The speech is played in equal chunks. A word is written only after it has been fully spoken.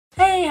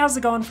Hey, how's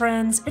it going,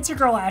 friends? It's your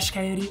girl Ash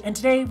Coyote, and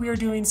today we are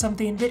doing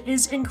something that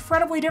is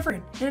incredibly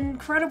different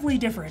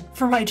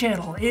for my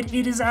channel. It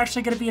is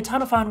actually going to be a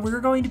ton of fun. We're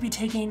going to be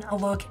taking a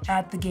look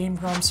at the Game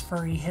Grumps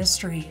furry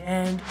history,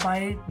 and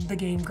by the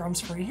Game Grumps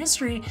furry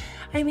history,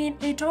 I mean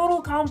a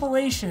total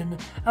compilation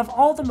of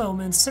all the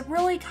moments that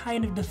really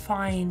kind of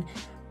define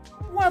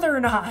whether or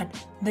not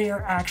they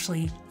are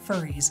actually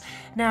furries.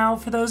 Now,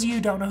 for those of you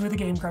who don't know who the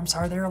Game Grumps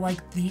are, they're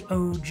like the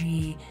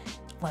OG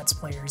Let's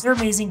Players. They're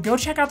amazing. Go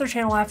check out their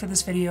channel after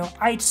this video.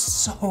 I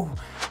so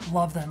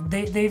love them.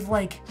 They've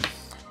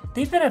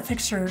been a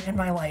fixture in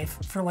my life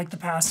for like the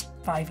past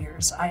 5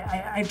 years.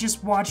 I've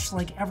just watched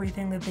like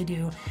everything that they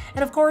do.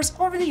 And of course,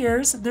 over the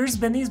years, there's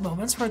been these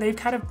moments where they've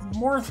kind of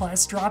more or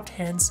less dropped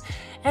hints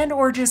and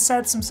or just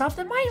said some stuff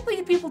that might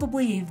lead people to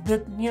believe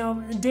that, you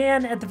know,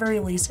 Dan at the very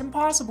least, and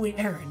possibly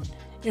Arin,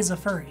 is a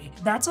furry.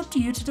 That's up to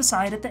you to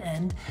decide at the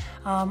end.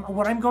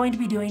 What I'm going to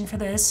be doing for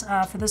this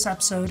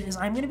episode is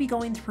I'm going to be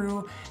going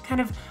through kind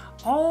of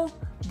all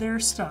their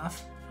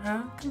stuff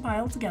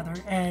compiled together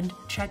and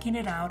checking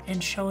it out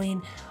and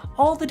showing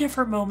all the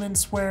different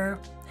moments where,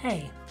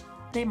 hey,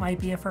 they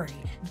might be a furry.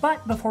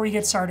 But before we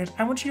get started,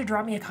 I want you to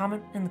drop me a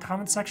comment in the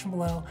comment section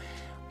below.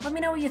 Let me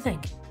know what you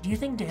think. Do you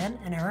think Dan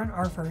and Arin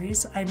are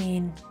furries? I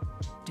mean,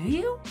 do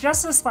you?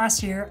 Just this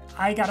last year,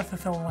 I got to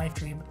fulfill a life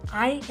dream.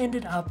 I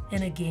ended up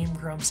in a Game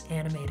Grumps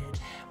animated.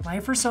 My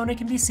fursona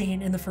can be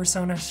seen in the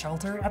Fursona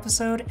Shelter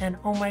episode, and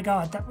oh my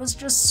god, that was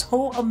just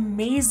so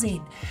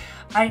amazing.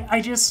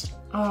 I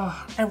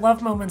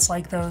love moments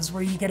like those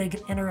where you get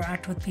to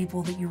interact with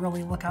people that you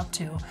really look up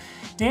to.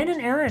 Dan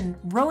and Arin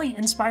really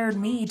inspired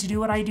me to do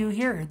what I do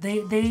here.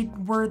 They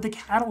were the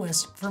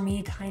catalyst for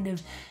me kind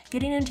of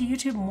getting into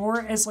YouTube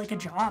more as like a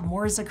job,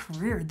 more as a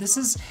career.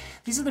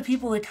 These are the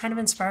people that kind of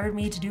inspired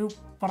me to do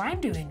what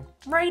I'm doing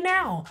right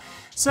now.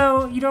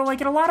 So, you know, like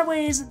in a lot of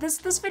ways,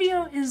 this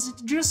video is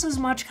just as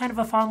much kind of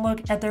a fun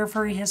look at their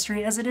furry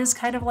history as it is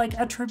kind of like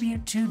a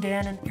tribute to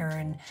Dan and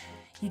Arin.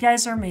 You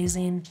guys are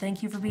amazing.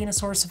 Thank you for being a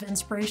source of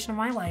inspiration in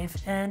my life,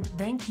 and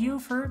thank you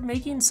for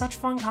making such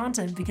fun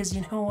content, because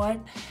you know what?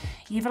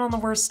 Even on the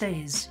worst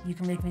days, you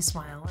can make me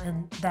smile,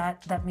 and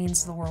that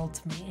means the world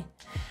to me.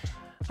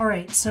 All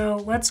right, so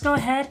let's go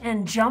ahead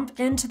and jump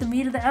into the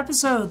meat of the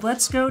episode.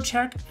 Let's go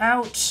check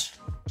out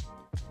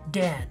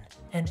Dan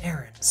and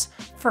Arin's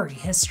furry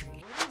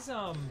history.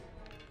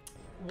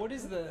 What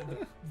is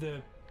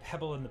the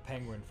Pebble and the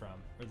Penguin from?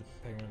 Or the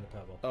Penguin and the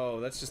Pebble? Oh,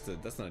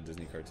 that's not a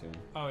Disney cartoon.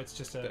 Oh, it's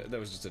just a... That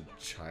was just a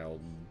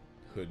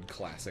childhood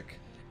classic.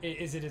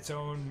 Is it its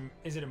own...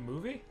 Is it a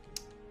movie?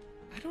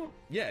 I don't...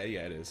 Yeah,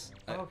 it is.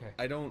 Oh, okay.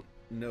 I don't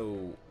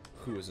know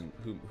who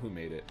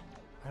made it.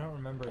 I don't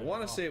remember. I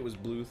want to say it was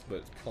Bluth, but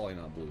it's probably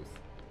not Bluth.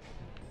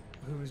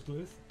 Who is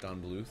Bluth?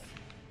 Don Bluth.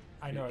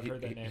 I know, I've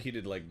heard that name. He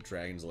did like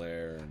Dragon's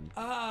Lair and...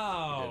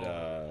 Oh!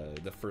 He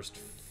did the first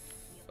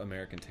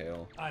American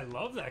Tail. I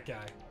love that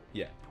guy.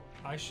 Yeah.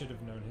 I should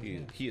have known his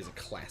name. He is a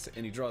classic,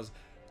 and he draws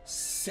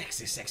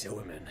sexy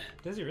women.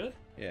 Does he really?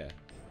 Yeah.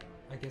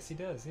 I guess he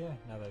does, yeah,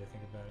 now that I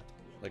think about it.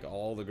 Like,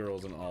 all the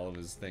girls in all of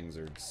his things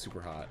are super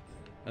hot.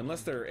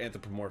 Unless they're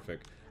anthropomorphic.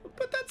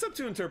 But that's up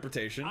to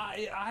interpretation.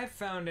 I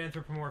found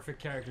anthropomorphic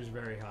characters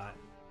very hot.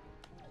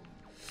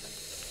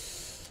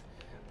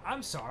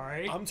 I'm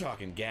sorry. I'm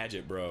talking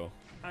Gadget, bro.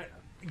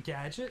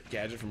 Gadget?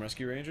 Gadget from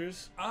Rescue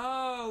Rangers?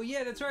 Oh,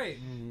 yeah, that's right.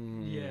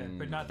 Yeah,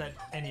 but not that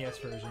NES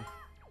version.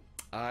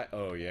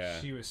 Oh yeah.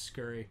 She was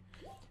scurry.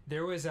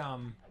 There was a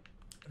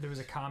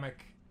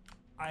comic.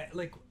 I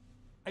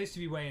used to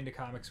be way into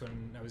comics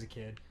when I was a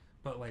kid,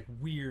 but like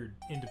weird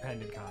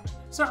independent comic.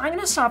 So I'm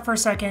gonna stop for a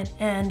second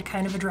and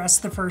kind of address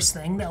the first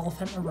thing, the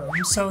elephant in the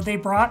room. So they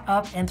brought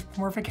up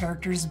anthropomorphic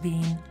characters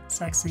being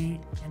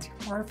sexy,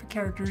 anthropomorphic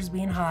characters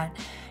being hot.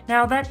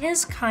 Now that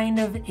is kind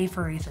of a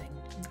furry thing.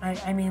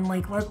 I mean,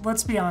 like,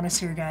 let's be honest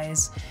here,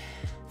 guys.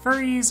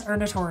 Furries are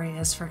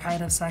notorious for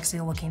kind of sexy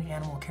looking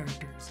animal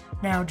characters.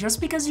 Now, just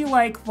because you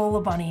like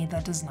Lola Bunny,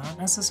 that does not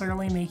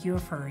necessarily make you a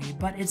furry,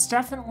 but it's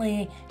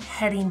definitely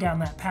heading down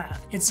that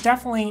path. It's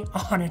definitely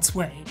on its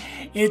way.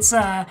 It's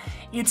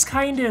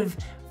kind of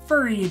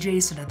furry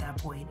adjacent at that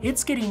point.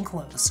 It's getting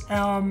close.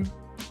 A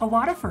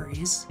lot of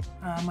furries,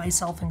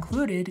 myself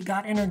included,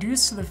 got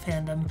introduced to the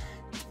fandom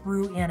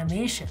through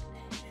animation.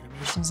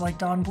 Animations like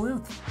Don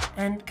Bluth.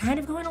 And kind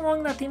of going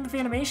along that theme of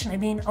animation, I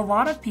mean, a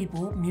lot of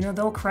people, you know,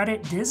 they'll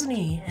credit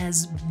Disney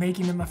as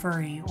making them a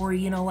furry, or,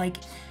 you know, like,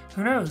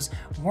 who knows,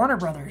 Warner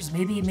Brothers,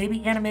 maybe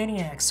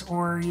Animaniacs,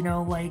 or, you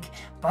know, like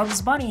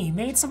Bugs Bunny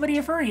made somebody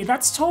a furry.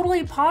 That's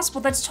totally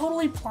possible. That's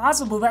totally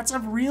plausible. That's a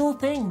real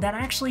thing that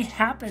actually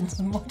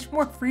happens much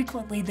more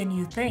frequently than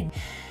you think.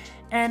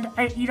 And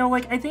I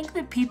think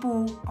that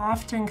people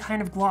often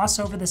kind of gloss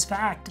over this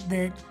fact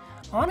that,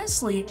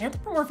 honestly,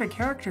 anthropomorphic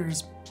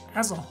characters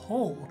as a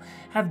whole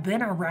have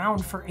been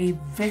around for a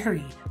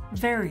very,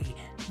 very,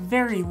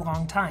 very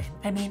long time.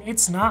 I mean,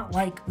 it's not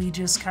like we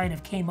just kind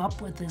of came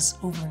up with this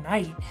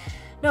overnight.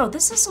 No,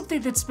 this is something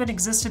that's been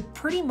existed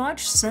pretty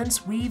much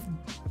since we've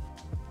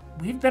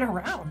been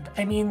around.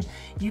 I mean,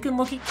 you can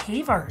look at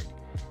cave art.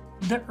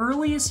 The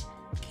earliest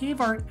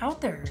cave art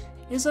out there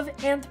is of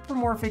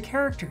anthropomorphic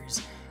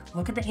characters.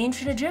 Look at the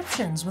ancient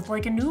Egyptians with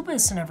like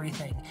Anubis and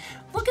everything.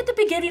 Look at the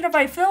beginning of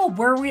I Film,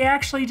 where we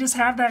actually just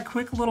have that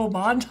quick little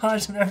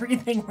montage of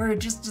everything where it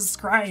just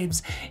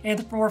describes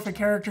anthropomorphic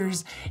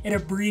characters in a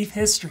brief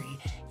history.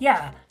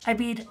 Yeah, I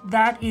mean,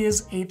 that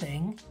is a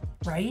thing,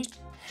 right?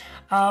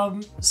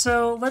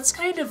 So let's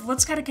kind of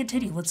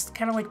continue. Let's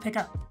kind of like pick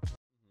up.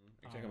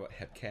 You're talking about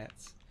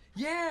hepcats?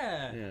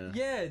 Yeah.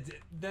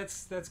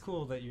 That's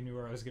cool that you knew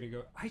where I was gonna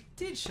go. I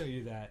did show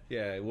you that.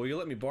 Yeah, well, you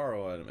let me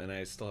borrow them, and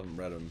I still haven't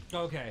read them.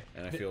 Okay.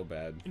 And I feel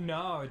bad.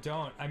 No,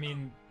 don't. I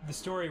mean, the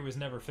story was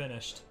never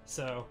finished,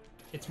 so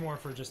it's more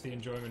for just the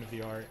enjoyment of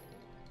the art.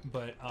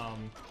 But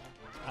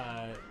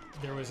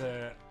there was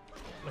a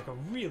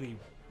really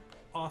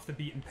off the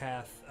beaten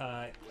path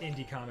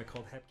indie comic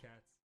called Hepcats.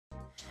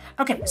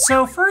 Okay,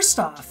 so first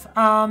off,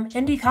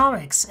 indie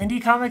comics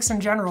in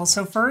general.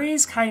 So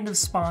furries kind of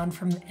spawned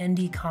from the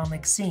indie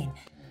comic scene.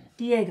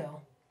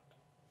 Diego,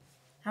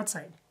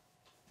 outside.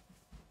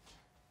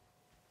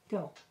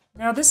 Go.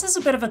 Now this is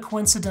a bit of a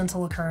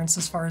coincidental occurrence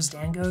as far as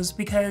Dan goes,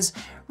 because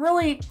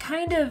really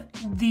kind of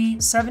the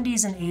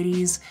 70s and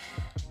 80s,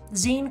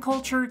 zine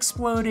culture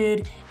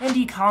exploded,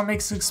 indie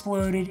comics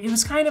exploded. It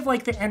was kind of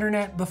like the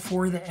internet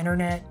before the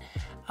internet,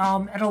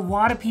 and a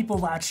lot of people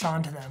latched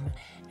onto them.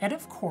 And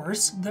of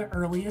course, the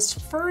earliest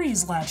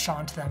furries latched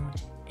onto them,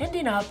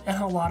 ending up in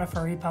a lot of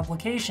furry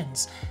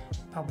publications.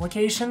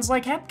 Publications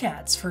like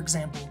Hepcats, for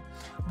example.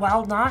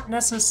 While not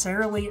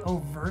necessarily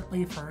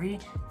overtly furry,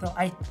 though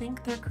I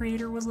think their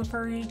creator was a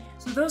furry,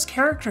 so those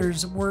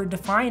characters were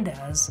defined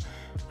as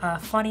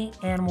funny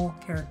animal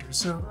characters.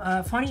 So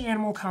funny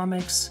animal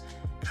comics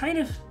kind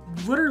of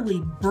literally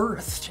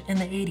birthed in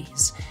the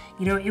 80s.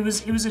 You know, it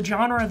was a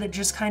genre that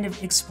just kind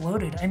of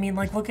exploded. I mean,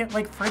 like, look at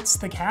like Fritz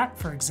the Cat,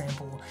 for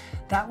example.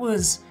 That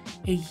was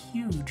a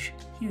huge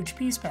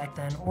piece back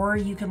then. Or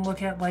you can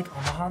look at like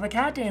Omaha the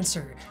Cat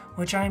Dancer,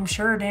 which I'm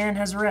sure Dan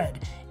has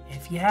read.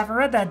 If you haven't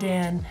read that,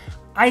 Dan,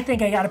 I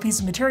think I got a piece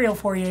of material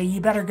for you.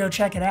 You better go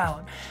check it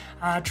out.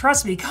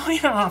 Trust me,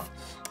 going off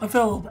a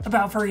film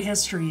about furry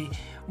history,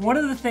 one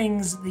of the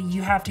things that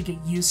you have to get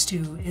used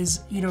to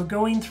is, you know,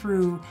 going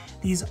through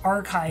these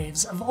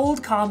archives of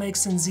old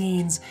comics and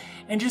zines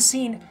and just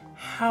seeing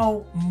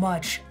how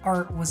much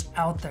art was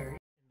out there. In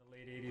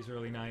the late 80s,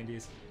 early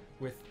 90s,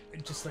 with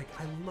just like,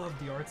 I love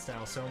the art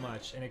style so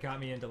much, and it got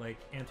me into like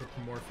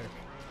anthropomorphic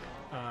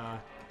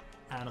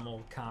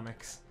animal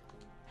comics.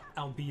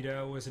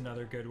 Albedo was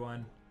another good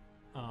one.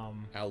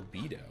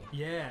 Albedo?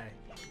 Yeah,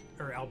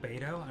 or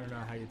Albedo, I don't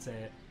know how you'd say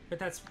it. But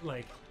that's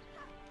like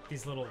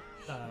these little,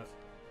 I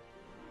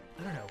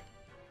don't know,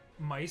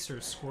 mice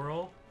or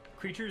squirrel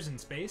creatures in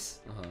space.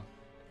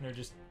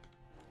 And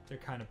they're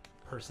kind of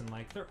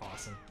person-like. They're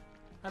awesome.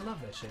 I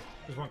love that shit.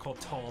 There's one called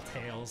Tall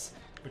Tales,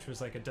 which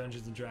was like a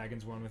Dungeons and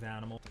Dragons one with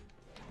animals.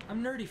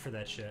 I'm nerdy for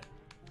that shit.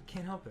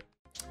 Can't help it.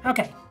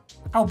 Okay,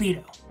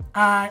 Albedo.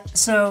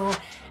 So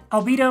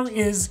Albedo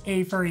is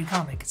a furry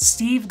comic.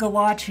 Steve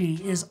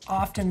Galacci is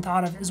often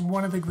thought of as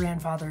one of the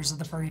grandfathers of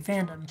the furry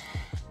fandom.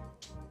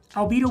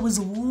 Albedo was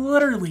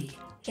literally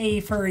a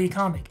furry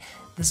comic.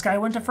 This guy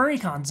went to furry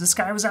cons. This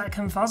guy was at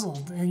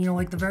Confuzzled, and you know,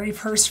 like the very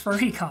first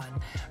furry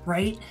con,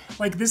 right?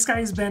 Like this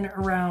guy's been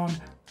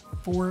around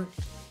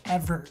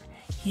forever.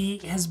 He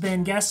has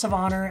been guest of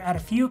honor at a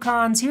few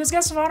cons. He was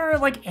guest of honor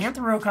at like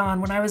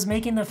Anthrocon when I was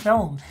making the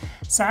film.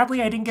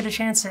 Sadly, I didn't get a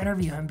chance to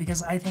interview him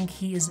because I think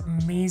he is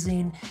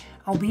amazing.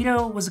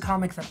 Albedo was a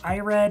comic that I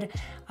read.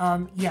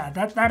 Yeah,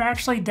 that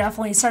actually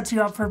definitely sets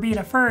you up for being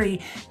a furry.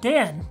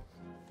 Dan,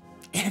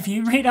 if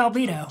you read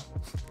Albedo,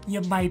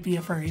 you might be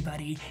a furry,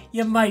 buddy.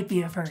 You might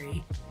be a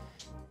furry.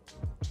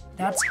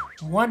 That's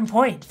 1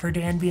 point for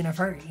Dan being a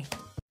furry.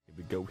 Here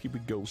we go, here we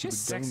go. She has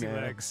sexy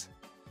legs.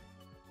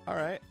 All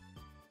right.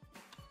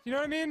 You know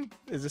what I mean?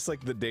 Is this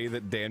like the day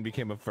that Dan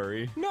became a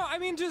furry? No, I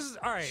mean, just,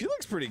 all right. She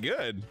looks pretty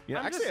good.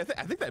 Yeah, actually,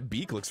 I think that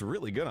beak looks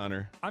really good on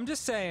her. I'm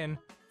just saying,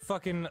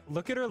 fucking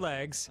look at her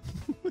legs,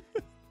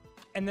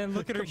 and then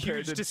look at her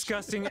huge,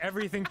 disgusting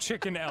everything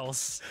chicken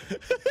else.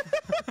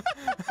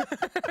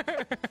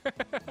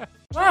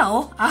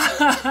 Well,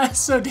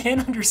 so Dan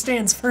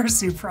understands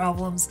fursuit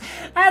problems.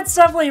 That's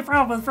definitely a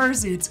problem with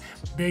fursuits.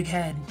 Big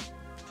head.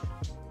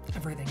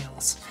 Everything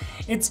else.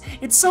 It's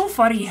so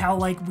funny how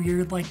like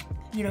weird, like,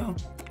 you know,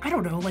 I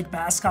don't know, like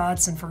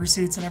mascots and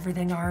fursuits and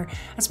everything are,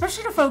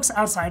 especially to folks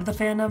outside of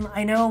the fandom.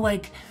 I know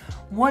like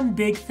one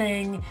big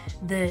thing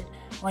that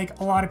like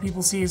a lot of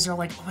people see is they're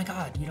like, oh my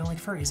god, you know, like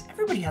furries,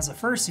 everybody has a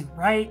fursuit,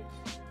 right?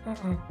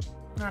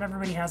 Not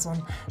everybody has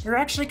one. They're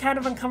actually kind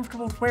of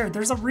uncomfortable to wear.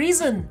 There's a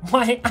reason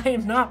why I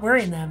am not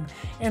wearing them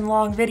in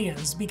long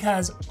videos,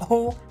 because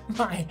oh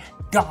my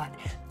god,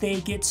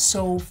 they get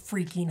so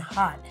freaking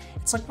hot.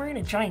 It's like wearing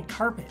a giant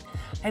carpet.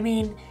 I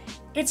mean,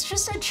 it's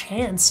just a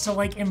chance to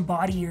like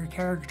embody your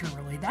character,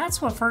 really. That's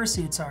what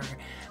fursuits are.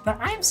 But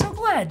I'm so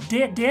glad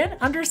Dan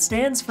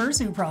understands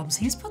fursuit problems.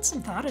 He's put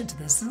some thought into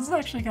this. This is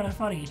actually kind of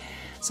funny.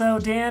 So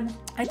Dan,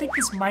 I think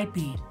this might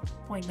be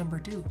point number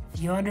 2.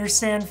 If you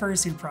understand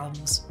fursuit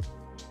problems,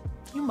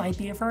 you might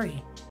be a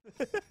furry.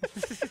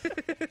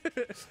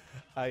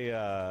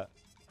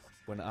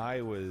 When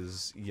I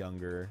was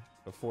younger,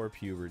 before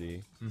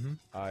puberty,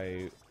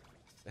 I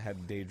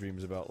had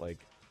daydreams about like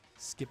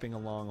skipping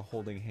along,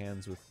 holding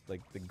hands with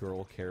like the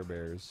girl Care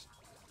Bears.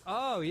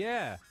 Oh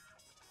yeah,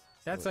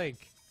 that's like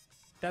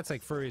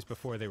furries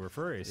before they were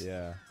furries.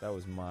 Yeah, that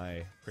was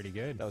my Pretty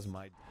good. that was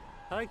my.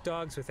 I like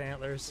dogs with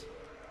antlers.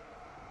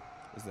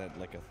 Is that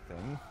like a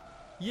thing?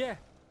 Yeah,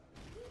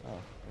 Oh,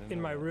 I didn't in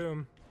know my that.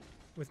 room,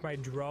 with my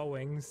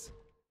drawings.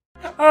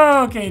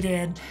 Okay,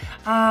 Dan.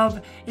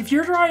 If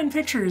you're drawing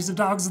pictures of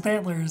dogs with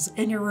antlers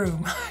in your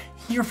room,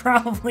 you're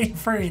probably a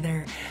furry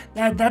there.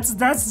 That's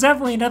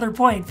definitely another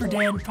point for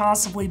Dan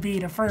possibly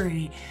being a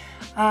furry.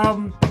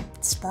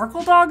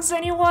 Sparkle dogs,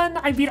 anyone?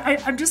 I mean, I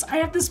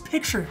have this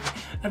picture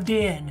of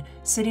Dan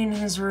sitting in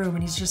his room,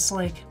 and he's just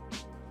like,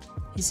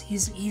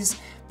 he's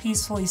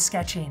peacefully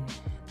sketching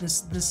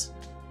this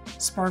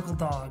sparkle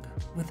dog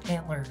with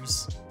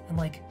antlers and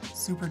like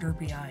super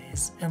derpy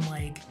eyes and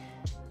like,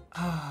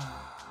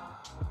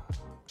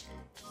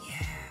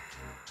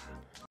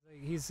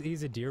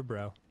 He's a deer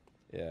bro.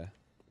 Yeah,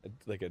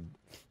 like a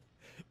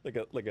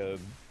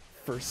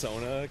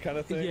fursona kind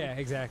of thing. Yeah,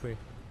 exactly.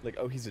 Like,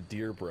 oh, he's a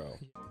deer bro.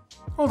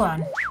 hold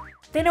on.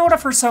 They know what a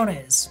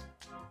fursona is.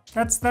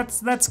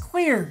 That's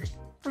clear,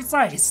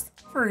 precise,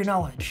 furry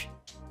knowledge.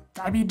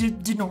 I mean, do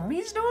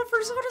normies know what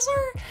fursonas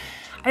are?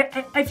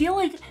 I feel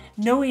like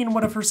knowing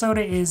what a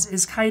fursona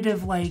is kind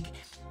of like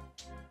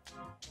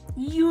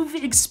you've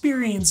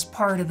experienced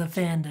part of the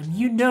fandom.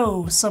 You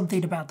know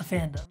something about the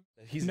fandom.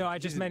 No, I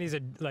just meant he's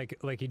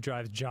like he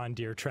drives John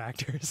Deere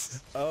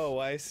tractors. Oh,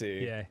 I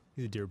see. Yeah,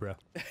 he's a deer bro.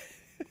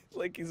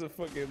 Like he's a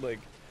fucking like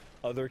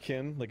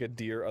otherkin, like a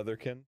deer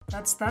otherkin.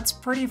 That's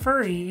pretty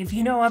furry. If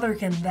you know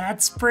otherkin,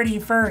 that's pretty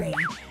furry.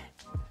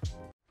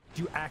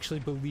 Do you actually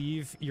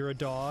believe you're a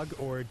dog,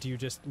 or do you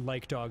just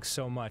like dogs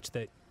so much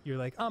that you're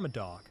like, I'm a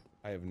dog?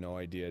 I have no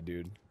idea,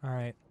 dude. All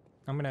right,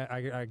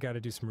 I gotta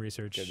do some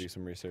research. Gotta do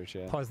some research,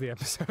 yeah. Pause the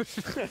episode.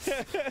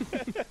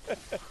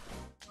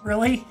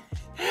 Really?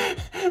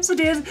 So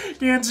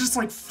Dan's just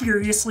like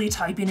furiously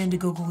typing into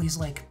Google. He's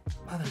like,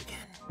 otherkin.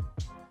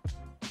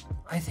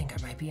 I think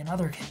I might be an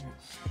otherkin.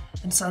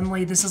 And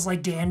suddenly this is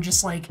like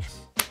Dan's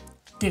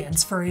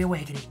furry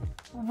awakening.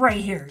 Right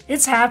here.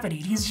 It's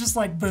happening. He's just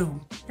like,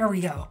 boom. Here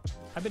we go.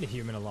 I've been a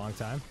human a long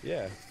time.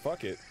 Yeah,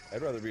 fuck it.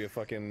 I'd rather be a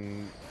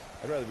fucking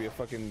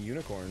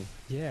unicorn.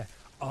 Yeah.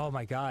 Oh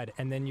my god.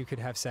 And then you could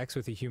have sex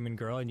with a human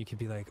girl and you could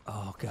be like,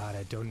 oh god,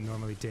 I don't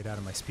normally date out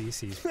of my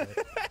species, but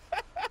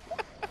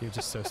you're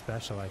just so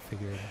special, I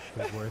figured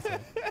it was worth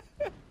it.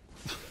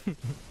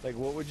 Like,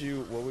 what would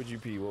you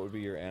be? What would be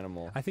your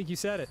animal? I think you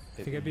said it.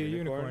 I think I'd be a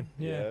unicorn.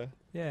 Yeah.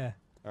 Yeah.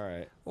 All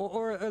right.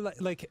 Or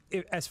like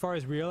as far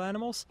as real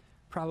animals,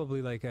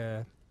 probably like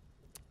a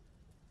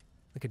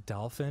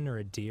dolphin or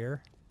a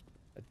deer.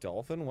 A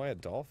dolphin? Why a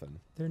dolphin?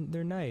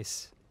 They're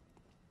nice.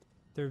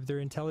 They're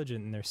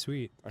intelligent and they're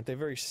sweet. Aren't they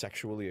very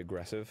sexually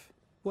aggressive?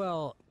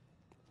 Well,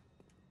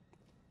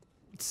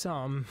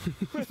 some.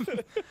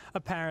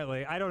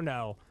 Apparently, I don't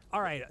know.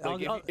 All right,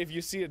 Like if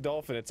you see a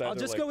dolphin, it's either I'll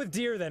just like, go with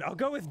deer then. I'll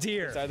go with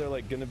deer. it's either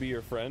like gonna be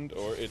your friend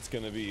or it's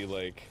gonna be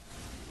like,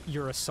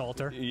 You're a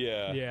salter.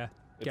 yeah, Yeah.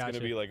 it's Gotcha.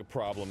 gonna be like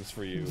problems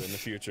for you in the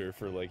future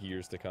for like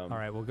years to come. All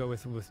right, we'll go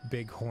with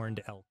big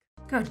horned elk.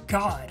 Good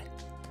God.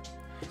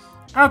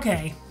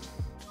 Okay.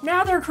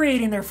 Now they're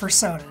creating their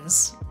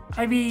fursonas.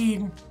 I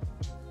mean,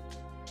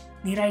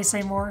 need I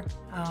say more?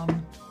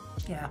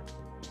 Yeah.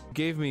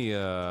 Gave me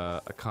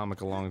a comic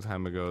a long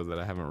time ago that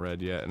I haven't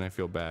read yet, and I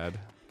feel bad.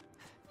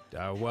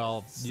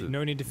 Well,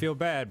 no need to feel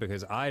bad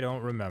because I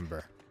don't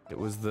remember. It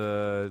was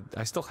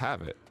I still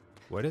have it.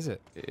 What is it?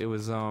 It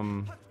was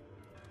Oh,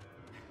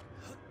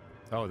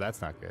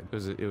 that's not good.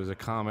 it was a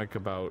comic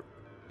about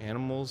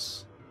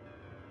animals.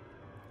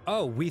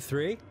 Oh, We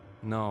Three?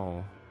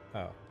 No.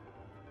 Oh.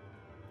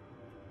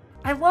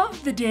 I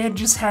love that Dan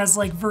just has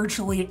like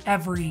virtually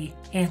every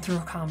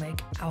anthro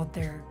comic out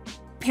there,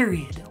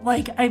 period.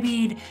 Like, I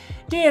mean,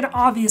 Dan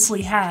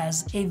obviously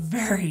has a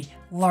very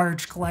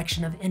large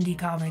collection of indie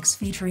comics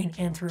featuring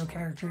anthro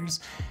characters.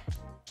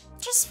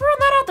 Just throwing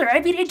that out there. I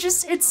mean,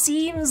 it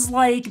seems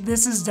like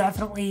this is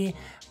definitely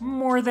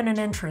more than an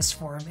interest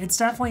for him. It's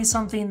definitely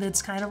something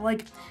that's kind of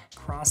like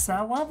crossed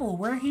that level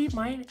where he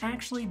might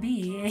actually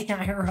be a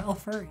IRL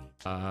furry.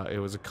 It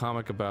was a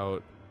comic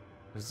about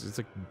it's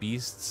like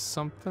beast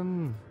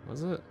something,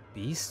 was it?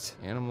 Beast?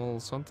 Animal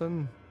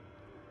something?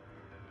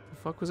 The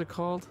fuck was it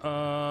called? It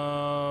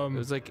Um.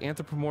 was like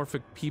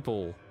anthropomorphic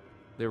people.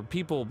 They were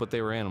people, but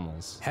they were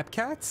animals.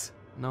 Hepcats?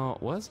 No,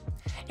 it was?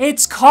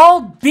 It's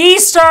called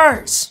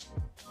Beastars!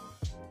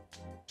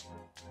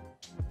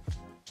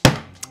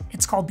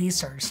 It's called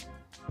Beastars.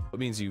 It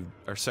means you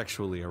are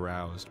sexually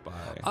aroused by.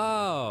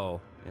 Oh.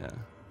 Yeah.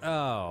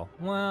 Oh.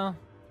 Well.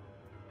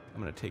 I'm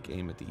gonna take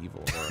aim at the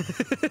evil.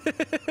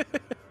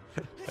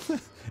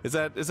 Is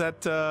that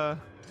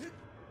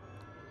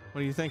what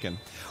are you thinking?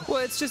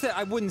 Well, it's just that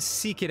I wouldn't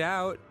seek it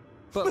out,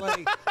 but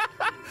like,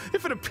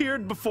 If it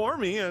appeared before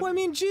me. well, I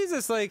mean,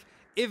 Jesus, like,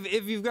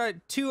 if you've got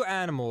two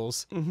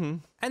animals,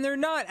 and they're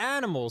not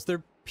animals,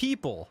 they're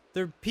people.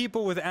 They're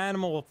people with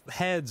animal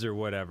heads or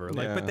whatever.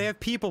 Like, but they have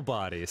people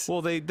bodies.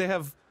 Well, they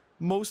have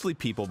mostly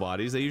people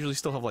bodies. They usually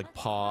still have like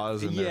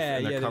paws and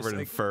they're covered in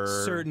like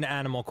fur. Certain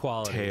animal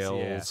qualities.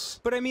 Tails.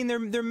 Yeah. But I mean,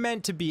 they're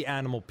meant to be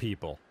animal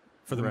people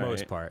for the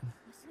most part.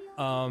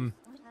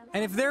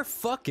 And if they're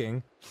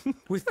fucking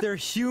with their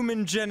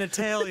human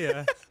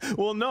genitalia...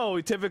 Well, no,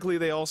 typically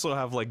they also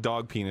have, like,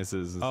 dog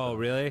penises and stuff.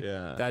 Really?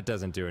 Yeah. That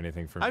doesn't do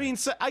anything for me. I mean,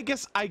 so I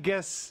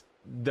guess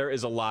there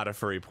is a lot of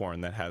furry porn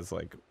that has,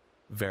 like,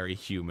 very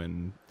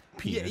human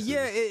penises.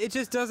 Yeah, it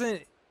just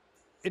doesn't...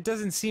 It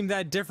doesn't seem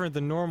that different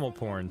than normal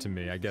porn to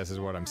me, I guess is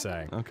what I'm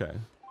saying. Okay.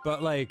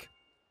 But, like...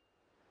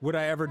 Would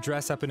I ever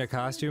dress up in a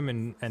costume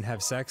and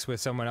have sex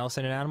with someone else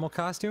in an animal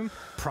costume?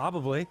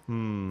 Probably. I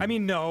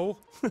mean, no.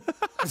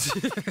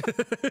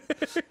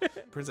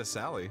 Princess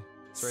Sally.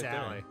 It's right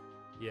Sally.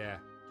 Yeah.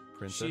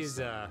 Princess. She's,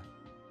 I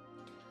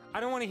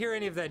don't want to hear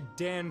any of that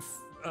Dan,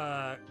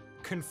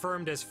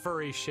 confirmed as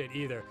furry shit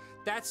either.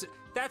 That's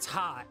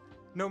hot.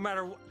 No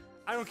matter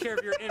I don't care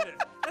if you're in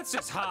it. That's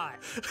just hot.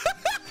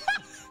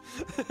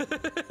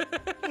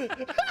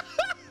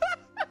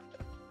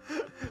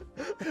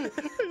 I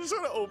just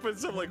want to open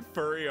some like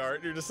furry art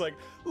and you're just like,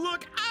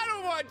 look, I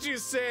don't want you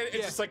saying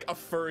it's just like a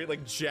furry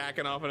like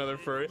jacking off another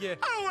furry. Yeah.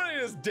 I don't want to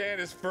just Dan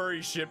is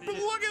furry shit, but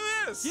look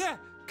at this. Yeah,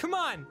 come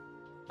on.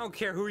 I don't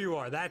care who you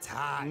are. That's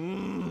hot.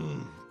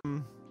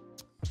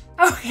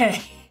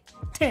 Okay,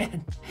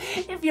 Dan,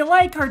 if you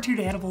like cartoon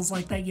animals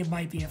like that, you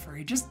might be a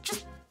furry.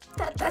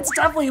 That's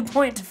definitely a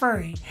point to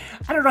furry.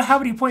 I don't know how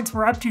many points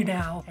we're up to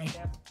now. Hey,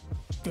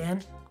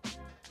 Dan,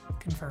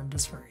 confirmed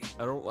as furry.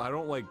 I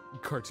don't like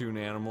cartoon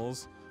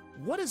animals.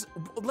 What is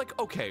like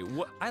okay,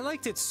 what I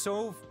liked it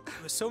so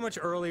much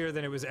earlier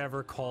than it was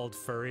ever called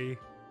furry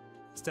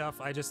stuff.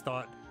 I just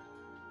thought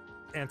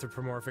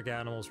anthropomorphic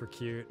animals were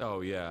cute.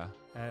 Oh yeah.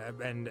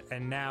 And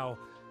now,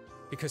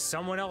 because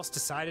someone else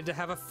decided to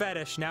have a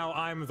fetish, now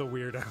I'm the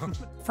weirdo.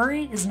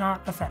 Furry is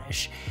not a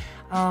fetish.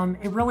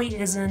 It really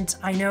isn't.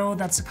 I know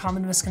that's a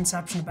common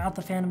misconception about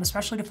the fandom,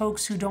 especially to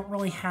folks who don't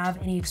really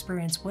have any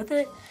experience with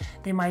it.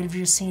 They might have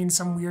just seen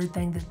some weird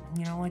thing that,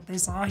 you know, like they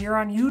saw here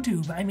on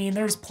YouTube. I mean,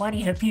 there's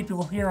plenty of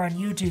people here on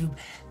YouTube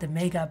that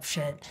make up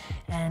shit.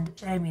 And,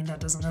 I mean, that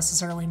doesn't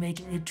necessarily make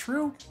it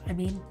true. I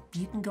mean,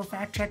 you can go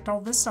fact check all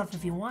this stuff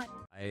if you want.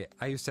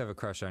 I used to have a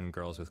crush on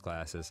girls with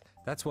glasses.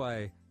 That's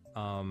why,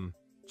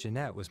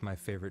 Jeanette was my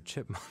favorite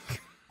chipmunk.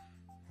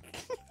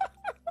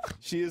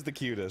 She is the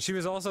cutest. She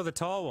was also the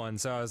tall one,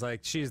 so I was like,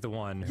 she's the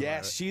one.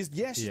 She's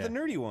the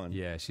nerdy one.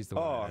 Yeah, she's the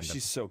one. Oh,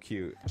 she's so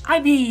cute. I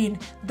mean,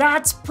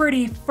 that's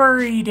pretty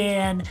furry,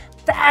 Dan.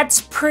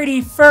 That's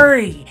pretty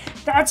furry.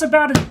 That's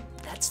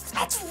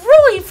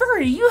really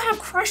furry. You have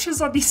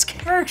crushes on these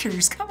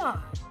characters. Come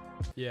on.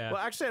 Yeah.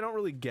 Well, actually, I don't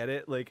really get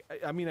it. Like,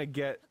 I mean, I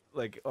get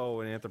like,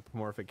 oh, an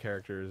anthropomorphic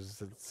character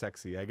is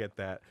sexy. I get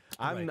that.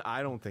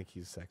 I don't think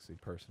he's sexy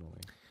personally.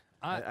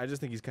 I just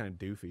think he's kind of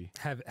doofy.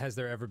 Has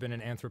there ever been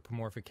an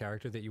anthropomorphic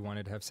character that you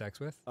wanted to have sex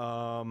with?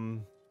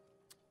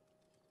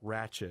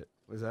 Ratchet.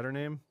 Was that her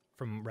name?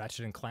 From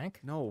Ratchet and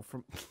Clank? No,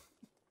 from...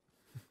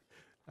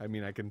 I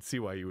mean, I can see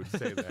why you would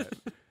say that.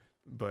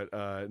 But,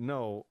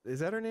 no.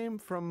 Is that her name?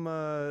 From,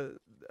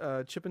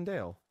 Chip and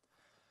Dale.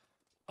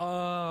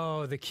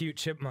 Oh, the cute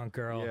chipmunk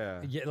girl.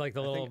 Yeah. Like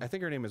the little... I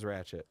think her name is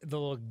Ratchet. The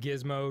little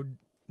gizmo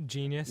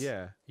genius?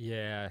 Yeah.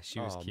 Yeah, she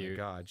was cute.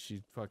 Oh my god,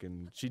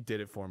 she did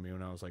it for me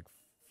when I was like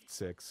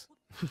 6.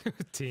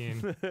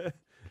 Teen.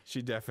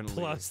 She definitely...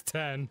 Plus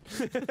 10.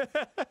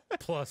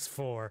 Plus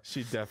 4.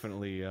 She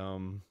definitely,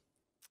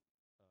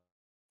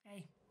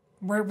 Hey,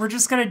 we're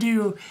just gonna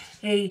do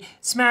a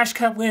smash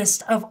cut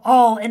list of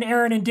all in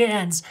Arin and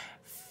Dan's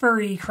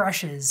furry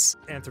crushes.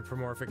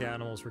 Anthropomorphic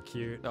animals were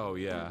cute. Oh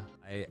yeah.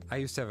 I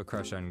used to have a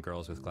crush on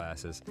girls with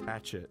glasses.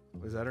 Ratchet.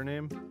 Was that her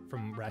name?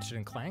 From Ratchet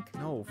and Clank?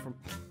 No, from...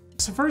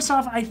 So first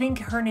off, I think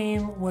her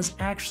name was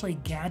actually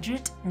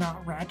Gadget,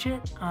 not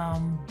Ratchet,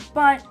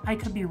 but I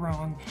could be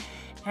wrong.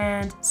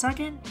 And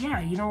second,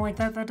 yeah, you know, like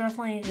that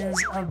definitely is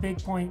a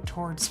big point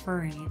towards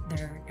furry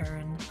there,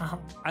 Arin.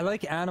 I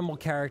like animal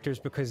characters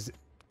because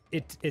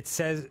it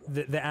says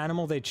the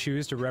animal they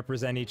choose to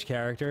represent each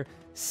character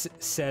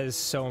says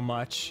so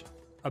much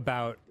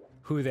about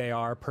who they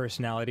are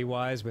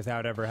personality-wise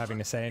without ever having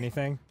to say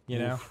anything, you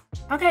know?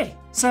 Okay,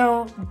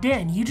 so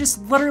Dan, you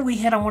just literally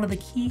hit on one of the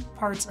key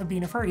parts of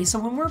being a furry. So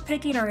when we're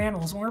picking our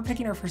animals, when we're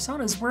picking our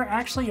personas, we're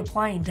actually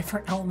applying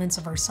different elements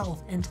of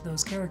ourselves into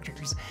those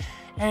characters.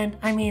 And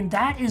I mean,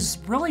 that is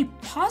really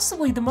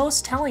possibly the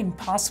most telling,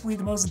 possibly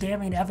the most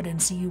damning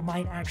evidence you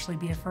might actually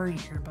be a furry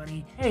here,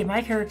 buddy. Hey,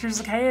 my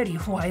character's a coyote.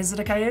 Why is it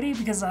a coyote?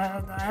 Because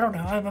I don't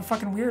know, I'm a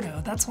fucking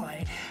weirdo, that's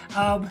why.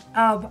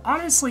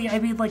 Honestly, I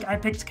mean, like, I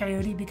picked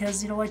coyote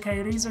because, you know, like,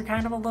 coyotes are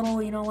kind of a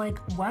little, you know, like,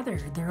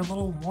 weathered. They're a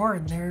little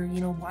worn. They're, you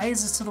know,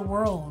 wisest to the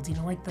world. You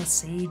know, like the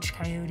sage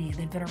coyote.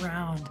 They've been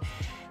around.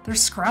 They're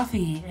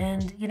scruffy,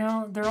 and, you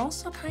know, they're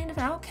also kind of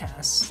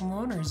outcasts,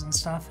 loners and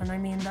stuff, and I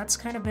mean, that's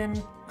kind of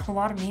been a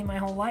lot of me my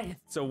whole life.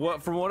 So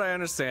from what I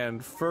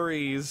understand,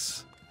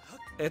 furries,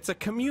 it's a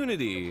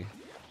community,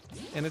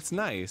 and it's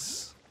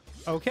nice.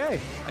 Okay.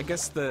 I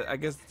guess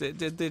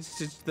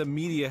the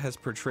media has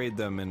portrayed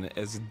them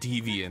as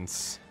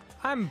deviants.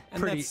 I'm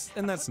pretty.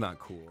 And that's not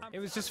cool. It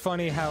was just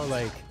funny how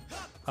like,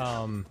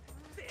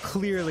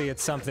 clearly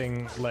it's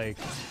something like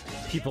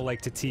people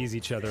like to tease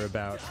each other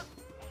about.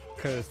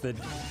 Because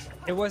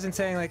it wasn't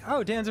saying like,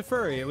 oh, Dan's a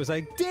furry. It was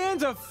like,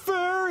 Dan's a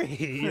furry!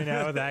 You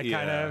know, that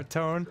kind of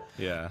tone.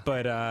 Yeah.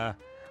 But,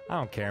 I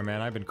don't care,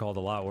 man. I've been called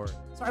a lot worse.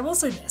 So I will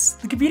say this,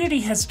 the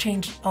community has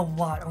changed a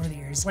lot over the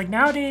years. Like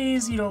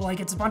nowadays, you know, like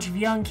it's a bunch of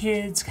young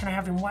kids kind of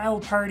having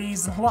wild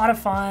parties, a lot of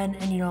fun,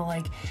 and you know,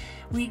 like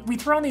we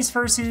throw on these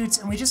fursuits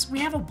and we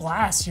have a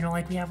blast, you know,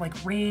 like we have like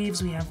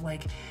raves, we have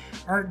like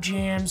art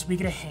jams, we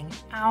get to hang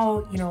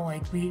out, you know,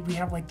 like we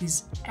have like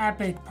these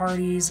epic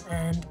parties,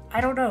 and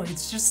I don't know,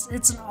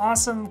 it's an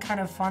awesome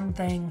kind of fun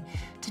thing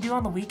to do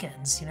on the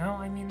weekends, you know?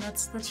 I mean,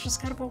 that's just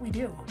kind of what we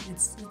do.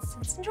 It's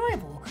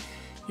enjoyable.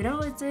 You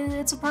know,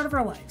 it's a part of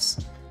our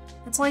lives.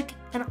 It's like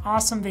an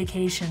awesome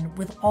vacation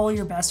with all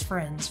your best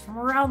friends from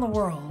around the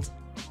world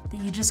that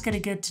you just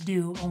get to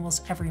do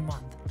almost every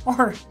month.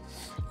 Or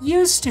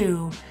used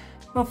to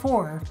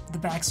before the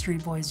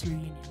Backstreet Boys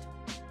reunion.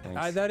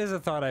 That is a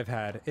thought I've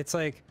had. It's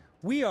like,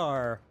 we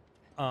are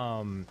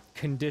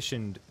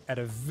conditioned at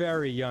a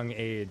very young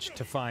age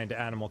to find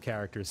animal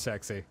characters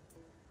sexy.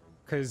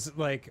 Cause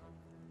like,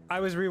 I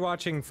was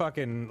rewatching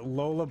fucking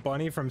Lola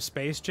Bunny from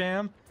Space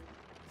Jam.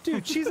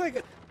 Dude, she's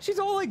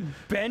all like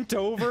bent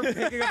over,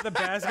 picking up the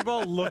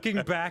basketball, looking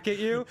back at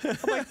you. I'm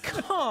like,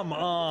 come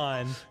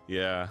on.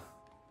 Yeah.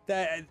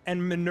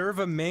 And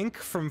Minerva Mink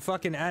from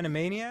fucking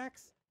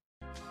Animaniacs?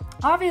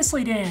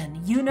 Obviously,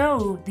 Dan, you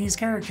know these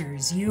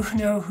characters. You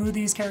know who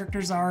these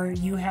characters are.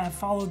 You have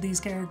followed these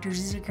characters.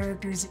 These are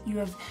characters that you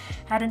have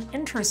had an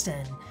interest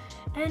in.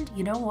 And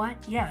you know what?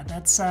 Yeah,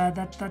 that's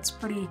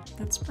pretty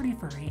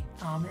furry.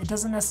 It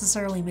doesn't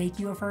necessarily make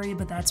you a furry,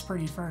 but that's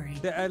pretty furry.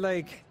 I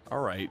like. All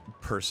right,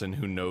 person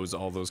who knows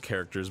all those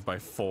characters by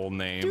full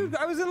name. Dude,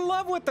 I was in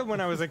love with them when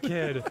I was a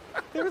kid.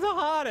 They were the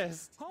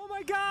hottest. Oh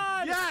my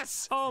god.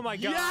 Yes. Oh my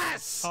god.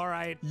 Yes. All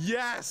right.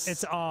 Yes.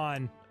 It's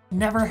on.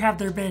 Never have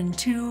there been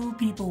two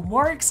people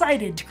more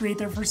excited to create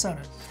their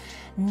persona.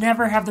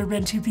 Never have there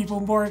been two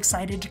people more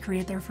excited to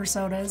create their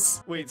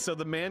personas. Wait, so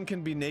the man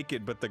can be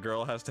naked, but the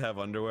girl has to have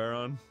underwear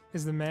on?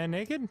 Is the man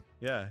naked?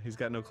 Yeah, he's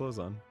got no clothes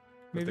on.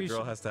 But Maybe the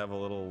girl has to have a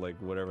little, like,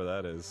 whatever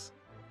that is.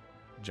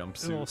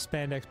 Jumpsuit. A little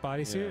spandex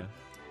bodysuit? Yeah.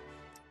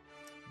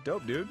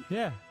 Dope, dude.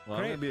 Yeah. Well,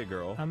 great. I'm gonna be a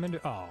girl. I'm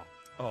into. Oh.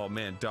 Oh,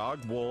 man.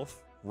 Dog,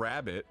 wolf,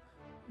 rabbit,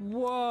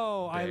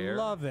 Whoa, bear, I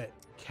love it.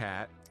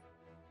 cat,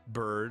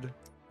 bird,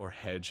 or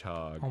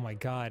hedgehog. Oh my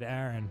god,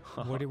 Arin.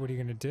 What are you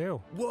gonna do?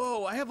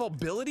 Whoa, I have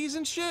abilities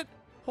and shit?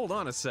 Hold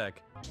on a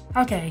sec.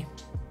 Okay.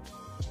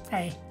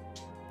 Hey,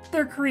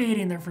 they're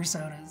creating their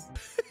personas.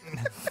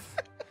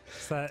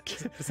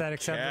 Is that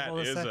acceptable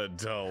Cat to is say? a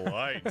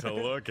delight to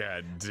look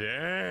at.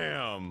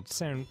 Damn.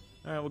 Soon.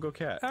 All right, we'll go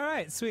cat. All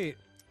right, sweet.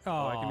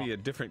 Oh, I can be a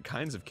different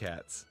kinds of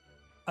cats.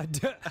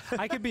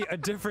 I could be a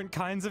different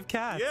kinds of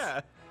cats.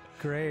 Yeah.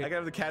 Great. I can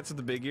have the cats with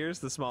the big ears,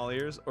 the small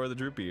ears, or the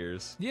droopy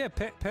ears. Yeah,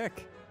 pick.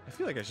 I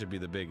feel like I should be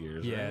the big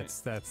ears, Yeah,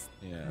 right?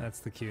 that's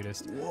the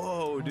cutest.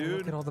 Whoa, Oh, dude.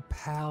 look at all the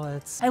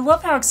palettes. I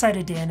love how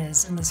excited Dan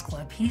is in this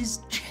clip. He's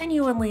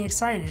genuinely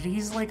excited.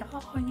 He's like,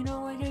 oh, you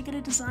know, like I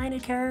gotta design a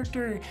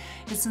character.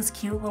 It's this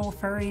cute little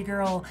furry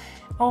girl.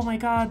 Oh my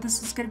god,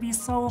 this is gonna be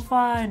so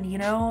fun, you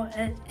know?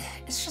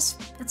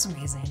 It's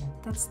amazing.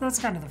 That's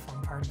kind of the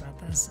fun part about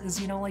this,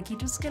 is, you know, like you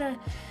just gotta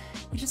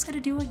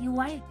do what you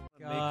like.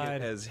 God.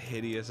 Make it as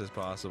hideous as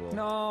possible.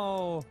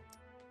 No.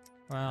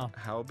 Wow.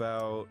 How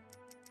about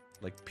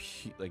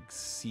like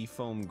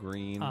seafoam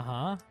green?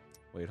 Uh-huh.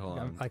 Wait, hold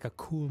on. Like a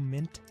cool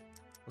mint.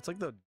 What's like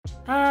the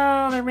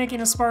Oh, they're making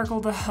a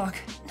sparkle dog.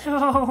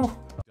 No.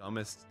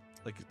 dumbest?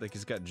 Like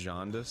he's got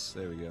jaundice.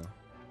 There we go.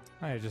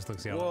 Oh, it just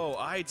looks yellow. Whoa,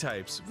 eye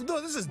types.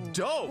 No, this is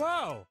dope.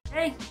 Whoa.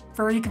 Hey,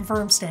 furry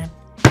confirmed stamp.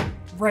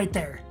 Right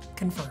there.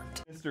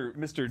 Confirmed.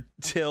 Mr.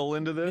 Till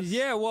into this.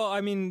 Yeah, well,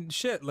 I mean,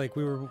 shit, like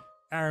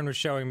Arin was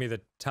showing me the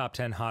top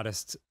 10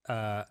 hottest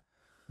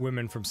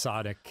women from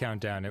Sonic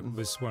countdown. It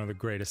was one of the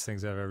greatest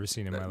things I've ever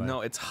seen in my life. No,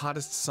 it's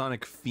hottest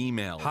Sonic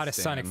females. Hottest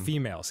Dan. Sonic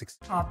females.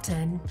 Top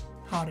 10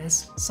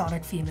 hottest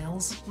Sonic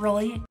females.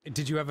 Really?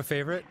 Did you have a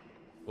favorite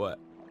What?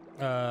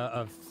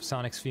 of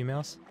Sonic's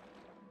females?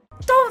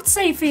 Don't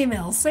say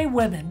females, say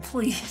women,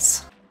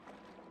 please.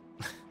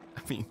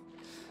 I mean,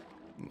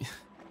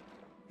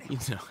 you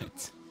know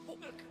it.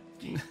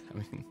 I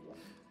mean,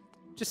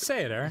 Just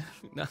say it, Arin.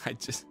 no, I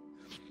just,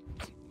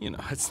 you know,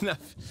 it's not.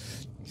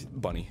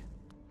 Bunny.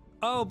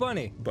 Oh,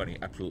 Bunny. Bunny,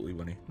 absolutely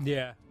Bunny.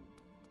 Yeah.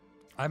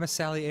 I'm a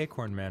Sally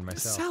Acorn man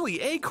myself.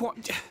 Sally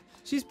Acorn.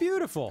 She's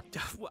beautiful.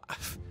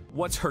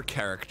 What's her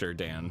character,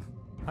 Dan?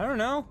 I don't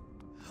know.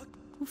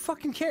 Who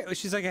fucking cares?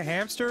 She's like a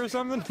hamster or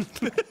something?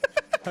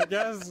 I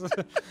guess.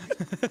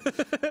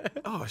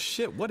 Oh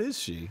shit, what is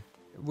she?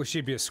 Well,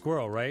 she'd be a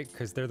squirrel, right?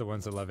 Because they're the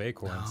ones that love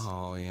acorns.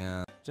 Oh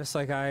yeah. Just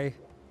like I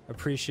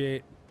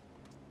appreciate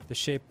the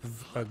shape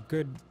of a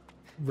good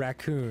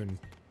raccoon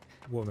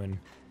woman.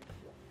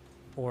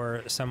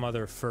 Or some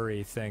other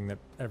furry thing that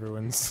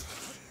everyone's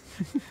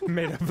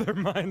made up their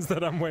minds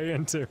that I'm way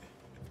into.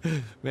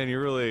 Man, you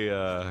really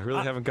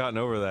haven't gotten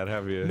over that,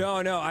 have you? No,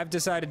 I've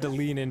decided to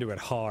lean into it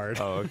hard.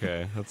 Oh,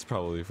 okay. That's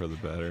probably for the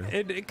better.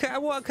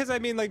 Well, because I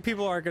mean, like,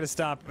 people aren't gonna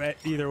stop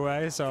either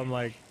way, so I'm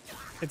like,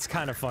 it's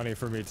kind of funny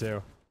for me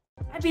too.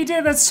 I mean,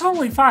 dude, that's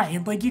totally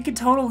fine. Like, you could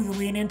totally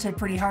lean into it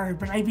pretty hard,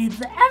 but I mean,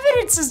 the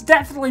evidence is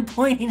definitely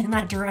pointing in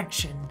that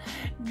direction.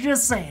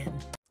 Just saying.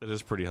 It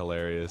is pretty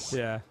hilarious.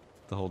 Yeah.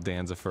 The whole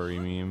Dan's a furry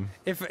meme.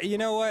 If you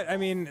know what I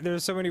mean,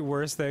 there's so many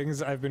worse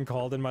things I've been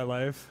called in my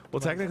life. Well,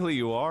 technically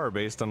you are,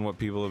 based on what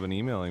people have been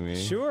emailing me.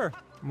 Sure,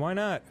 why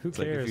not? Who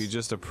cares? Like if you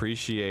just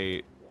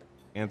appreciate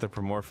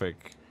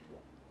anthropomorphic.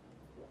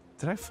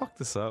 Did I fuck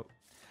this up?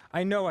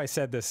 I know I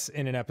said this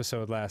in an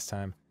episode last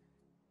time.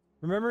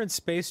 Remember in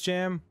Space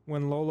Jam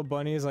when Lola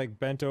Bunny is like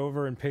bent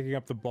over and picking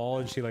up the ball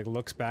and she like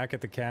looks back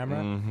at the camera?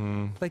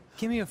 Mm-hmm. Like,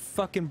 give me a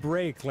fucking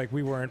break. Like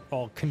we weren't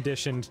all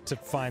conditioned to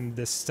find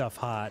this stuff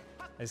hot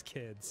as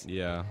kids.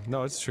 Yeah,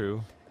 no, it's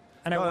true.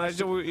 And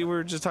we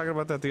were just talking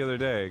about that the other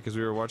day because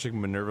we were watching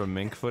Minerva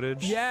Mink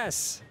footage.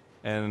 Yes.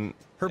 And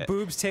her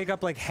boobs take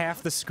up like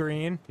half the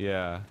screen.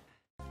 Yeah.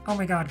 Oh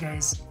my god,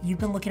 guys, you've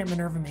been looking at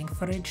Minerva Mink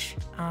footage.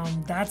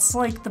 That's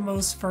like the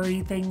most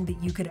furry thing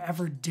that you could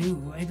ever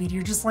do. I mean,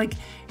 you're just like,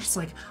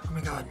 oh my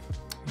god,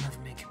 Minerva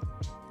Mink.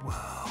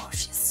 Whoa,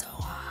 she's so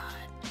hot.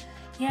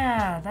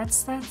 Yeah,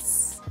 that's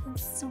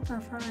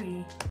super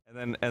furry.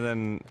 And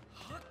then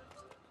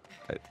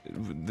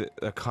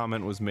a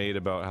comment was made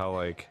about how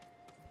like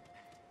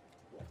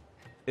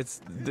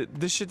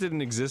this shit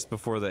didn't exist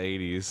before the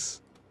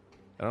 80s.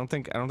 I don't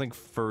think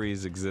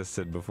furries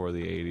existed before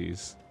the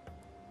 80s.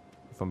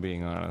 If I'm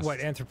being honest. What,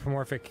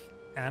 anthropomorphic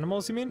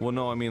animals, you mean? Well,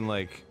 no, I mean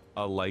like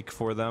a like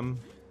for them.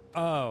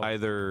 Oh.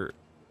 Either.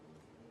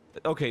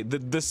 Okay,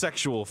 the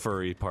sexual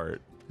furry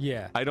part.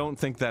 Yeah. I don't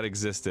think that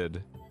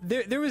existed.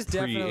 There was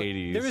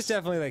definitely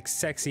pre-80s. Like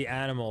sexy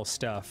animal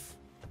stuff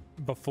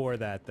before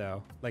that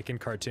though, like in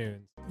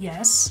cartoons.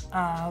 Yes,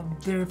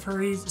 the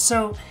furries.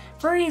 So,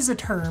 furry is a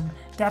term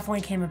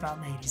definitely came about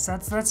in the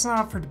 80s. That's not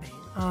up for debate.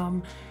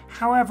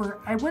 However,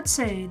 I would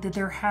say that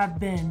there have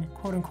been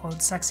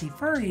quote-unquote sexy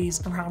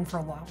furries around for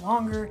a lot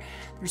longer.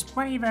 There's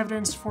plenty of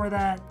evidence for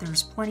that.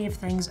 There's plenty of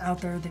things out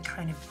there that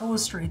kind of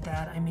illustrate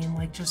that. I mean,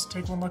 like, just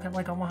take one look at,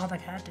 like, Omaha the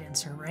Cat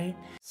Dancer, right?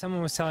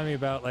 Someone was telling me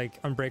about, like,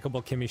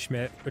 Unbreakable Kimmy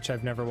Schmidt, which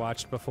I've never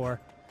watched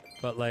before.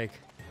 But, like,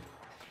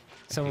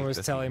 someone was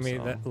telling me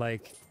that,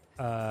 like,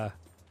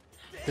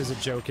 there's a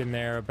joke in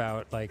there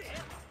about, like,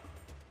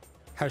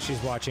 how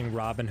she's watching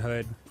Robin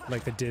Hood,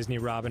 like the Disney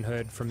Robin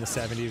Hood from the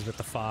 70s with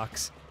the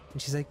fox.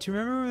 And she's like, do you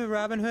remember the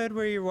Robin Hood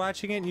where you're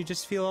watching it and you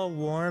just feel all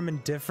warm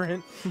and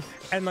different?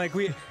 And like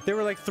there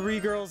were like 3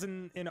 girls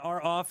in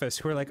our office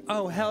who were like,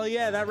 oh hell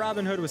yeah, that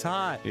Robin Hood was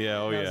hot. Yeah,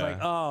 oh and yeah. I was like,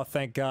 oh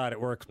thank God,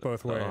 it works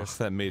both ways. Oh,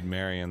 that Maid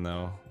Marian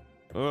though.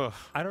 Ugh.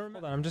 I don't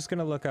remember. I'm just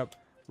gonna look up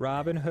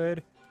Robin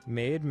Hood,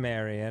 Maid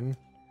Marian,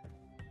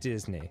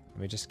 Disney. Let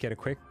me just get a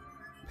quick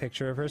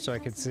picture of her so I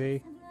can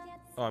see.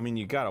 Oh, I mean,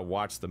 you gotta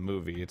watch the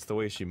movie. It's the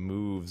way she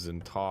moves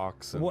and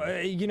talks. And...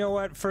 Well, you know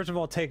what? First of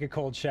all, take a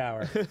cold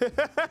shower.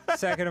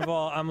 Second of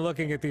all, I'm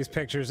looking at these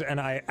pictures and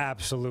I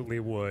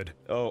absolutely would.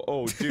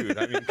 Oh, dude.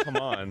 I mean, come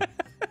on.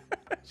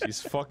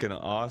 She's fucking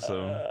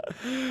awesome.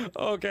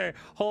 Okay,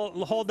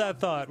 hold that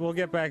thought. We'll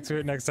get back to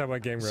it next time on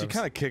Game Grumps. She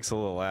kind of kicks a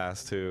little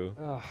ass too.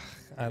 Oh,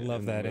 I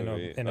love that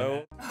in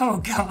Oh. Oh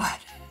god.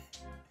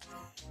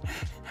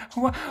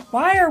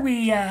 Why are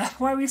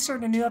we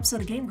starting a new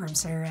episode of Game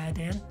Grumps there,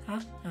 Dan? Huh?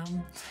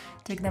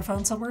 Taking that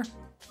phone somewhere?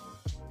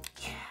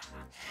 Yeah.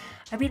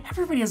 I mean,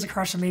 everybody has a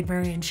crush on Maid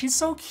Marian. She's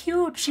so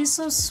cute. She's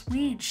so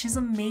sweet. She's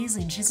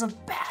amazing. She's a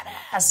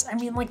badass. I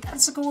mean, like,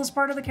 that's the coolest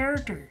part of the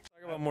character.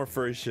 Talk about more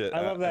furry shit.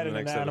 I love that in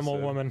an animal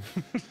episode. woman.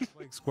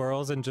 Like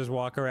squirrels and just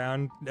walk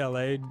around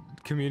LA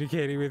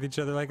communicating with each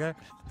other like that.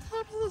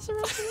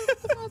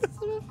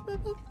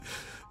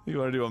 You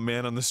want to do a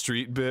man on the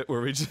street bit where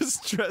we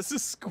just dress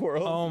as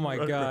squirrels? Oh my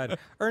god.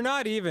 Or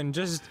not even,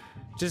 just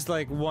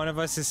like one of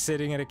us is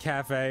sitting at a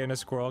cafe in a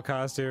squirrel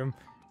costume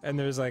and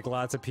there's like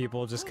lots of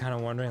people just kind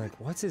of wondering like,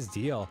 what's his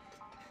deal?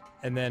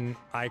 And then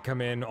I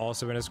come in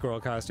also in a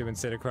squirrel costume and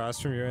sit across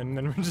from you and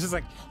then we're just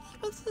like...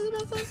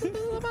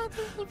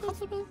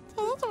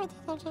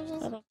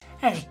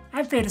 Hey,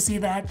 I'd pay to see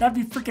that. That'd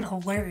be freaking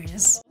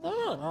hilarious.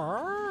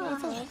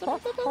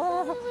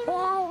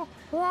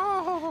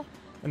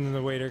 And then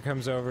the waiter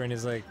comes over and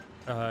he's like,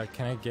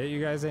 can I get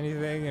you guys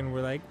anything? And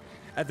we're like,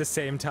 at the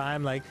same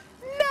time, like,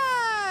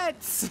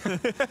 nuts!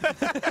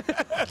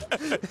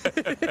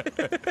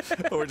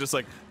 We're just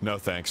like, no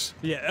thanks.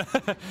 Yeah.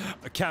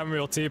 A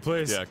chamomile tea,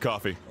 please. Yeah,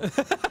 coffee.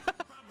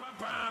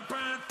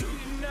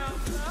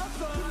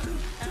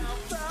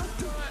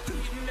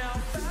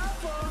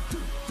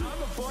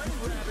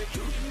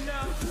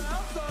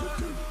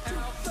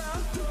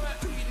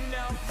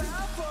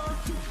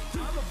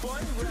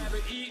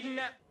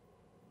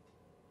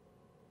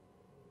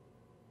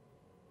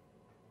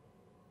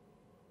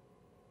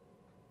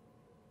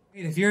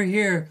 If you're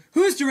here,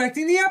 who's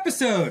directing the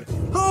episode?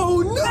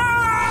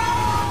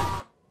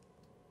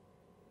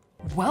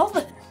 Well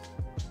then,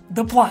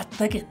 the plot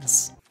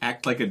thickens.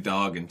 Act like a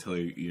dog until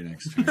your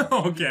next turn.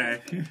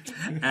 Okay.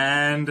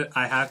 And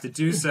I have to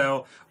do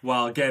so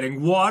while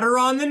getting water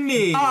on the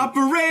knee.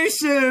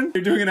 Operation!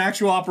 You're doing an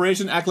actual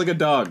operation, act like a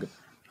dog.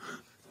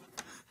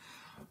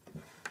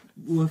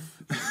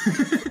 Woof.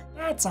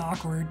 That's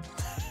awkward.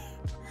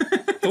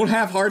 Don't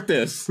half-heart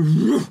this.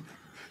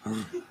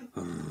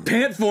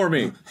 Pant for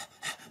me.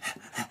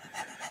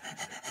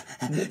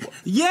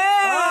 Yeah!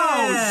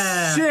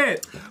 Oh,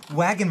 shit!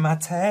 Wagging my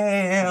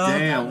tail.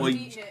 Damn, well,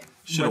 Eating it.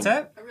 What's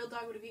that? A real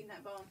dog would have eaten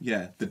that bone.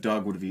 Yeah, the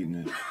dog would have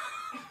eaten it.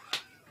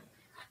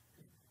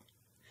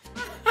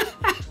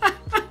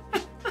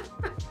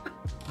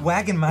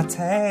 Wagging my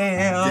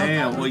tail.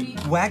 Damn, well,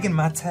 Wagging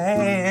my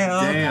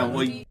tail. damn,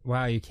 well,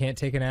 Wow, you can't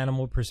take an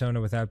animal persona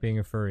without being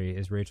a furry,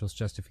 is Rachel's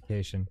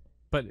justification.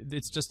 But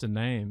it's just a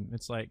name.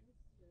 It's like,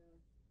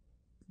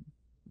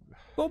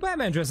 Well,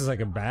 Batman dresses like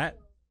a bat.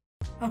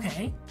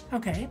 Okay,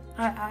 okay,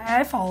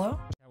 I follow.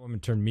 That woman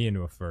turned me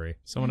into a furry.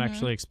 someone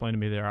actually explained to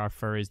me there are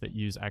furries that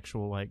use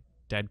actual, like,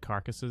 dead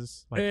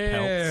carcasses, like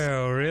pelts.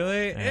 Ew,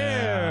 really?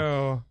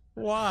 Yeah. Ew.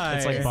 Why?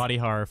 It's like body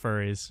horror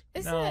furries.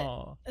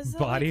 No. Is that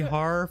Body like a-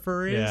 horror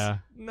furries? Yeah.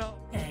 No.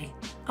 Hey,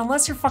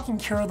 unless you're fucking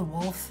Kira the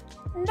Wolf.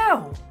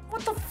 No,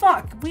 what the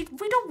fuck? We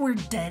don't wear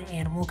dead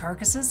animal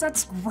carcasses.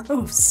 That's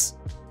gross.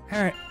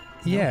 Alright.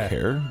 Yeah.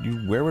 Care?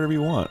 You wear whatever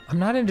you want. I'm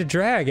not into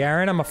drag,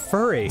 Aaron. I'm a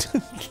furry.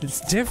 It's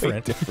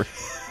different.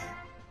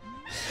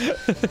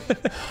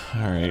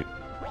 All right.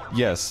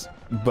 Yes,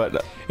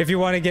 but If you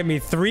want to get me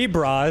 3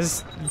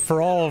 bras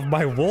for all of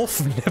my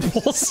wolf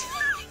nipples,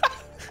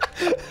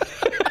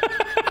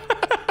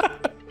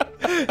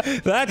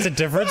 that's a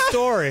different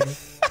story.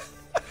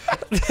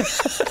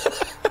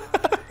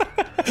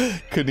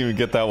 couldn't even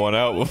get that one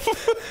out.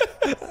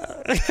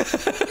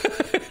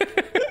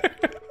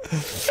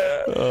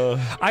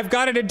 I've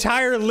got an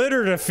entire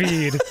litter to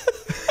feed.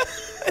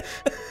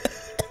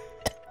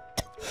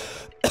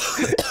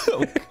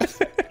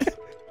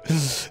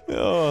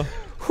 Oh,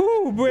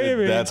 Whew,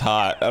 baby. that's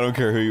hot. I don't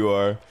care who you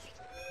are.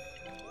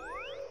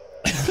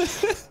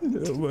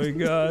 Oh my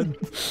god.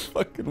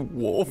 Fucking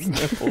wolf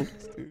nipples,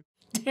 dude.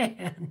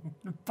 Dan,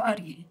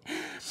 buddy.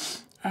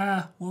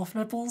 Wolf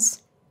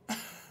nipples?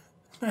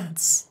 that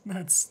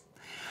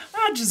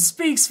just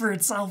speaks for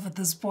itself at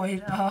this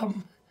point.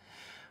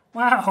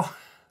 Wow.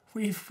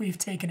 We've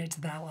taken it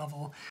to that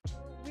level.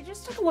 We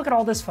just took a look at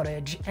all this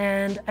footage,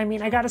 and I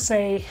mean, I gotta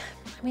say,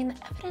 the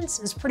evidence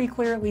is pretty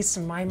clear, at least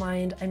in my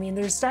mind. I mean,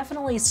 there's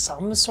definitely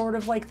some sort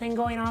of like thing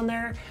going on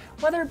there,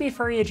 whether it be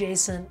furry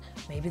adjacent,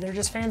 maybe they're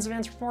just fans of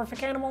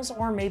anthropomorphic animals,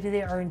 or maybe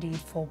they are indeed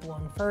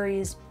full-blown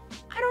furries.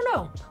 I don't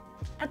know.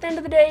 At the end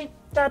of the day,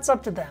 that's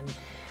up to them.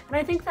 And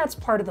I think that's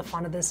part of the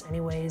fun of this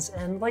anyways,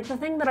 and like the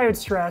thing that I would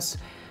stress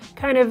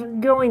kind of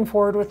going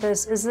forward with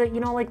this is that, you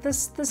know, like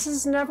this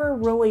is never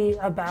really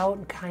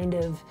about kind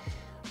of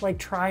like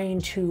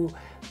trying to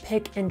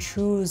pick and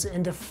choose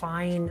and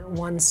define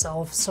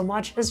oneself so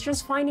much as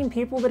just finding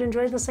people that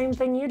enjoy the same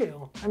thing you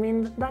do. I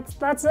mean,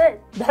 that's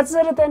it. That's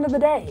it at the end of the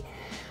day.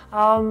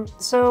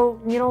 So,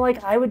 you know,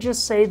 like I would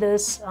just say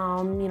this, you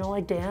know,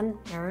 like Dan,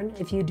 Arin,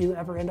 if you do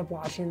ever end up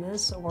watching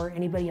this, or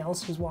anybody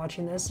else who's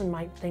watching this and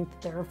might think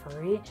that they're a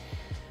furry,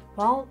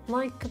 well,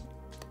 like,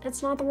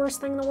 it's not the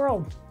worst thing in the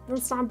world.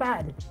 It's not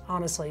bad,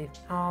 honestly.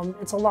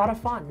 It's a lot of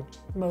fun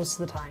most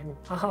of the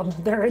time.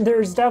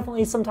 There's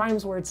definitely some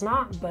times where it's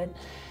not, but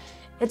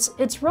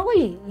it's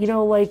really, you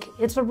know, like,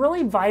 it's a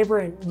really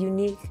vibrant,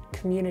 unique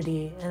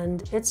community,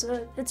 and it's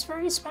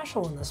very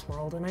special in this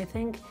world, and I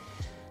think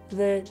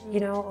that, you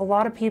know, a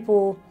lot of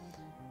people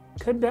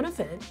could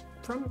benefit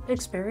from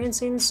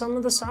experiencing some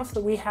of the stuff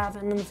that we have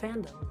in the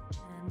fandom.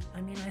 And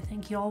I mean, I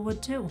think y'all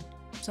would too.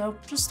 So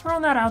just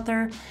throwing that out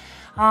there.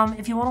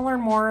 If you want to learn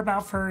more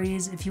about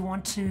furries, if you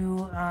want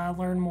to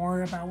learn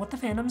more about what the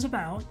fandom's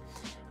about,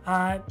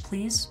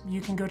 please, you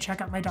can go check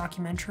out my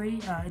documentary.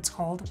 It's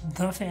called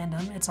The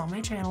Fandom. It's on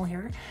my channel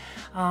here.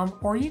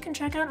 Or you can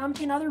check out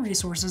umpteen other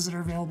resources that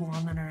are available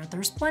on the internet.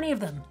 There's plenty of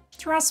them.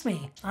 Trust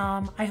me.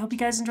 I hope you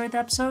guys enjoyed the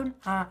episode.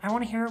 I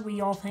want to hear what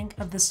you all think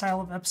of this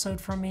style of episode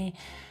from me.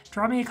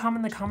 Drop me a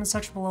comment in the comment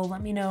section below.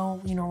 Let me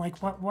know, you know, like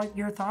what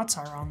your thoughts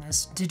are on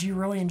this. Did you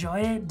really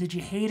enjoy it? Did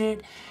you hate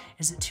it?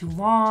 Is it too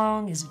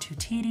long? Is it too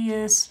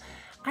tedious?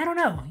 I don't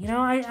know. You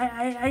know,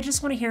 I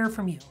just want to hear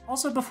from you.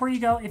 Also, before you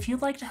go, if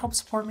you'd like to help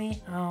support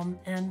me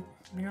and,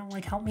 you know,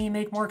 like help me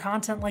make more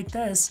content like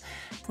this,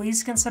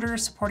 please consider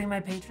supporting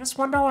my page. Just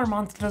 $1 a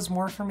month does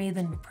more for me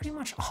than pretty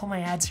much all my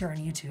ads here on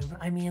YouTube.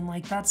 I mean,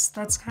 like, that's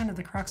kind of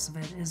the crux of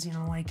it is, you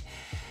know, like,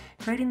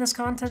 creating this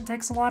content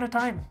takes a lot of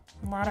time,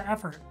 a lot of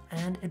effort,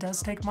 and it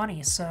does take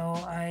money. So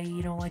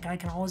you know, like, I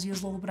can always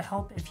use a little bit of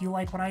help. If you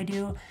like what I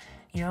do,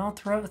 you know,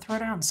 throw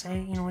down,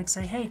 say, you know, like,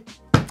 say, hey,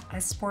 I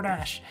support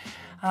Ash.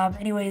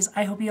 Anyways,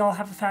 I hope you all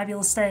have a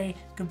fabulous day.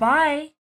 Goodbye!